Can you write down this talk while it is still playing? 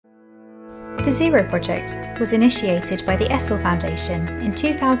The Zero Project was initiated by the Essel Foundation in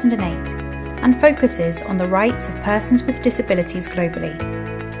 2008 and focuses on the rights of persons with disabilities globally.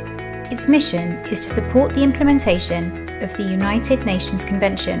 Its mission is to support the implementation of the United Nations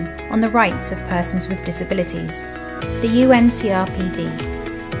Convention on the Rights of Persons with Disabilities, the UNCRPD,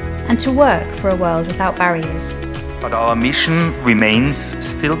 and to work for a world without barriers. But our mission remains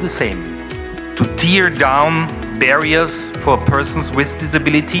still the same: to tear down barriers for persons with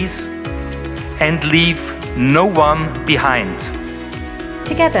disabilities and leave no one behind.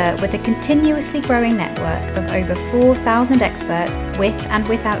 Together with a continuously growing network of over 4,000 experts with and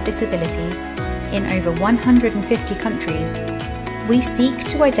without disabilities in over 150 countries, we seek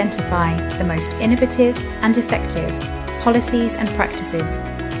to identify the most innovative and effective policies and practices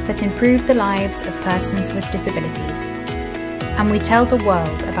that improve the lives of persons with disabilities. And we tell the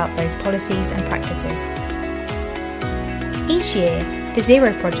world about those policies and practices. Each year, the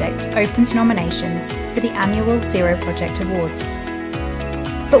Zero Project opens nominations for the annual Zero Project Awards.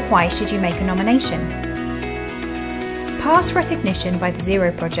 But why should you make a nomination? Past recognition by the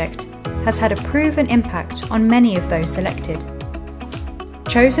Zero Project has had a proven impact on many of those selected.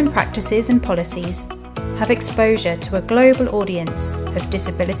 Chosen practices and policies have exposure to a global audience of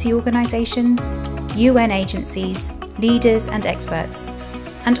disability organisations, UN agencies, leaders and experts,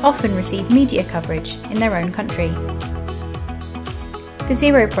 and often receive media coverage in their own country. The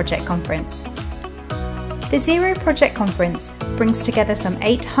Zero Project Conference. The Zero Project Conference brings together some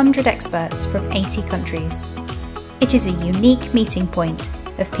 800 experts from 80 countries. It is a unique meeting point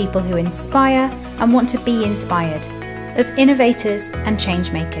of people who inspire and want to be inspired, of innovators and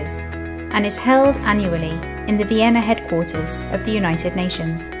change makers, and is held annually in the Vienna headquarters of the United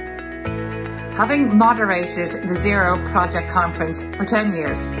Nations. Having moderated the Zero Project Conference for 10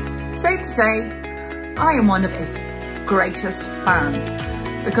 years, safe to say, I am one of its greatest fans,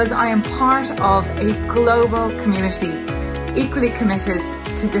 because I am part of a global community equally committed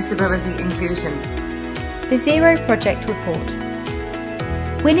to disability inclusion. The Zero Project Report.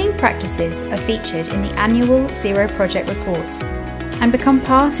 Winning practices are featured in the annual Zero Project Report and become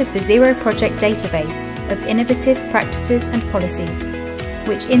part of the Zero Project database of innovative practices and policies,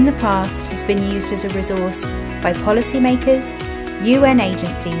 which in the past has been used as a resource by policymakers, UN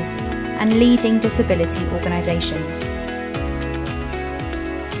agencies, and leading disability organisations.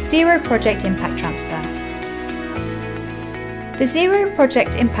 Zero Project Impact Transfer. The Zero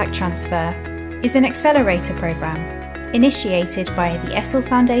Project Impact Transfer is an accelerator programme initiated by the Essel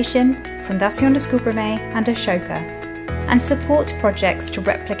Foundation, Fundación Descúbreme and Ashoka, and supports projects to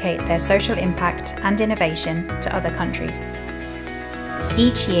replicate their social impact and innovation to other countries.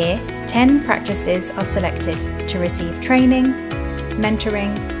 Each year, 10 practices are selected to receive training,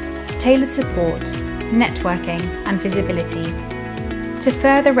 mentoring, tailored support, networking and visibility to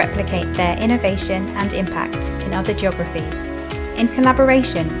further replicate their innovation and impact in other geographies, in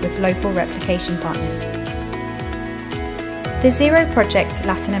collaboration with local replication partners. The Zero Project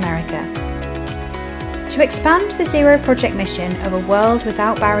Latin America. To expand the Zero Project mission of a world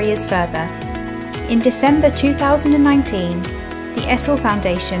without barriers further, in December 2019, the Essel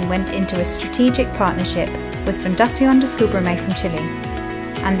Foundation went into a strategic partnership with Fundación Descúbreme from Chile,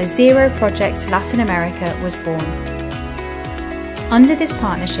 and the Zero Project Latin America was born. Under this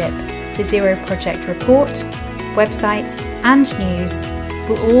partnership, the Zero Project report, website and news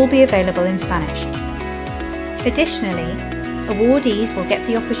will all be available in Spanish. Additionally, awardees will get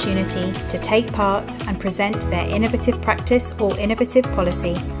the opportunity to take part and present their innovative practice or innovative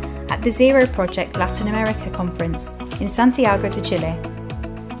policy at the Zero Project Latin America Conference in Santiago de Chile,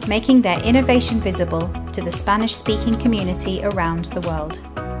 making their innovation visible to the Spanish-speaking community around the world.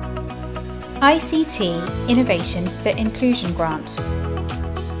 ICT Innovation for Inclusion Grant.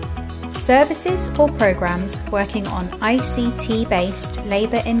 Services or programs working on ICT-based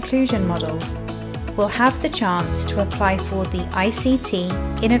labour inclusion models will have the chance to apply for the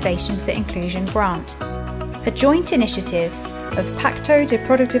ICT Innovation for Inclusion Grant, a joint initiative of Pacto de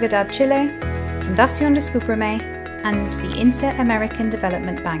Productividad Chile, Fundación Descúbreme and the Inter-American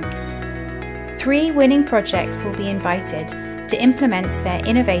Development Bank. 3 winning projects will be invited to implement their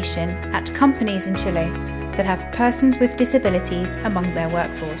innovation at companies in Chile that have persons with disabilities among their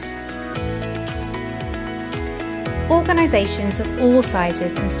workforce. Organisations of all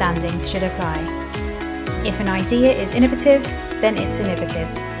sizes and standings should apply. If an idea is innovative, then it's innovative.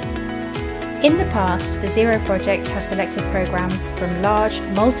 In the past, the Zero Project has selected programmes from large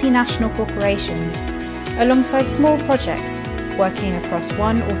multinational corporations alongside small projects working across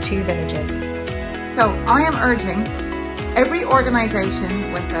 1 or 2 villages. So I am urging every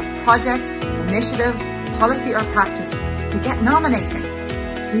organisation with a project, initiative, policy or practice to get nominating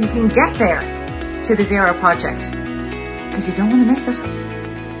so you can get there to the Zero Project, because you don't want to miss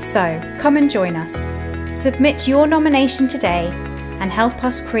it. So, come and join us. Submit your nomination today and help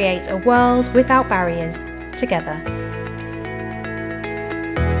us create a world without barriers together.